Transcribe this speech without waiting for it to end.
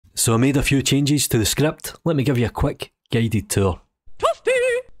So I made a few changes to the script. Let me give you a quick guided tour.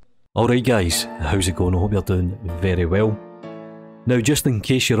 Alright guys, how's it going? I hope you're doing very well. Now just in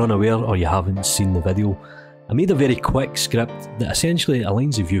case you're unaware or you haven't seen the video, I made a very quick script that essentially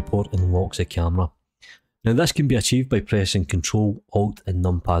aligns the viewport and locks the camera. Now this can be achieved by pressing Ctrl, Alt and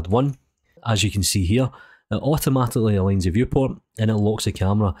numpad 1. As you can see here, it automatically aligns the viewport and it locks the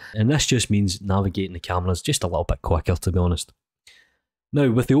camera, and this just means navigating the camera is just a little bit quicker, to be honest. Now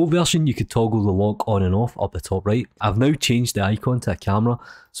with the old version you could toggle the lock on and off up the top right. I've now changed the icon to a camera,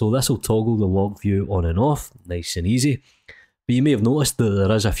 so this will toggle the lock view on and off, nice and easy. But you may have noticed that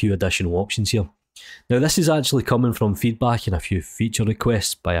there is a few additional options here. Now this is actually coming from feedback and a few feature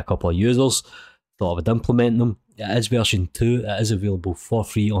requests by a couple of users. Thought I would implement them. It is version 2, it is available for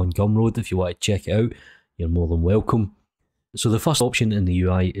free on Gumroad. If you want to check it out, you're more than welcome. So the first option in the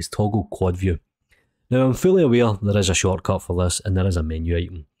UI is toggle quad view. Now I'm fully aware there is a shortcut for this and there is a menu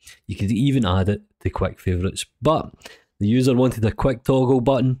item. You could even add it to quick favourites, but the user wanted a quick toggle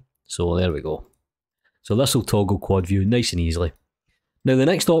button, so there we go. So this will toggle quad view nice and easily. Now the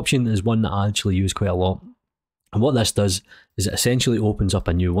next option is one that I actually use quite a lot, and what this does is it essentially opens up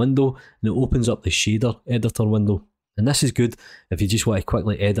a new window and it opens up the shader editor window. And this is good if you just want to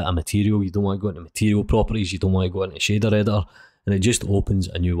quickly edit a material, you don't want to go into material properties, you don't want to go into shader editor, and it just opens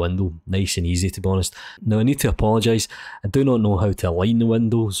a new window, nice and easy to be honest. Now I need to apologise, I do not know how to align the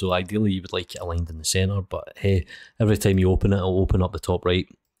window, so ideally you would like it aligned in the centre, but hey, every time you open it, it'll open up the top right.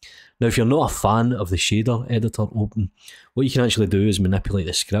 Now if you're not a fan of the shader editor open, what you can actually do is manipulate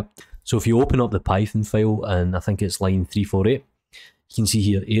the script. So if you open up the Python file, and I think it's line 348, you can see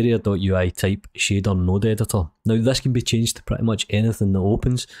here area.ui type shader node editor. Now this can be changed to pretty much anything that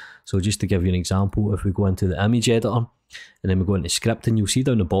opens. So just to give you an example, if we go into the image editor, and then we go into scripting, you'll see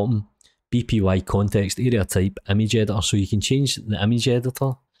down the bottom, BPY context area type image editor. So you can change the image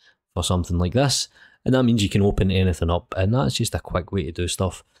editor for something like this, and that means you can open anything up, and that's just a quick way to do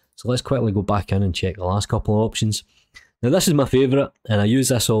stuff. So let's quickly go back in and check the last couple of options. Now this is my favourite, and I use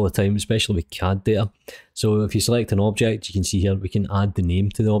this all the time, especially with CAD data. So if you select an object, you can see here we can add the name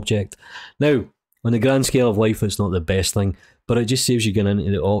to the object. Now on the grand scale of life it's not the best thing, but it just saves you going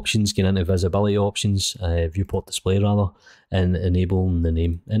into the options, getting into visibility options, viewport display rather, and enabling the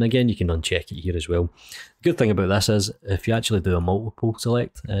name. And again you can uncheck it here as well. The good thing about this is if you actually do a multiple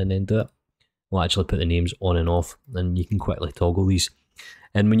select and then do it, we'll actually put the names on and off, and you can quickly toggle these.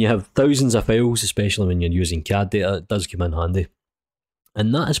 And when you have thousands of files, especially when you're using CAD data, it does come in handy.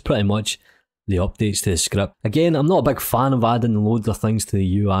 And that is pretty much the updates to the script. Again, I'm not a big fan of adding loads of things to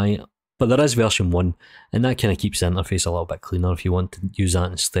the UI, but there is version 1, and that kind of keeps the interface a little bit cleaner if you want to use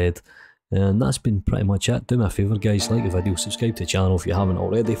that instead. And that's been pretty much it. Do me a favour guys, like the video, subscribe to the channel if you haven't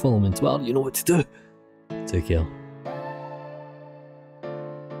already, follow me on Twitter, you know what to do. Take care.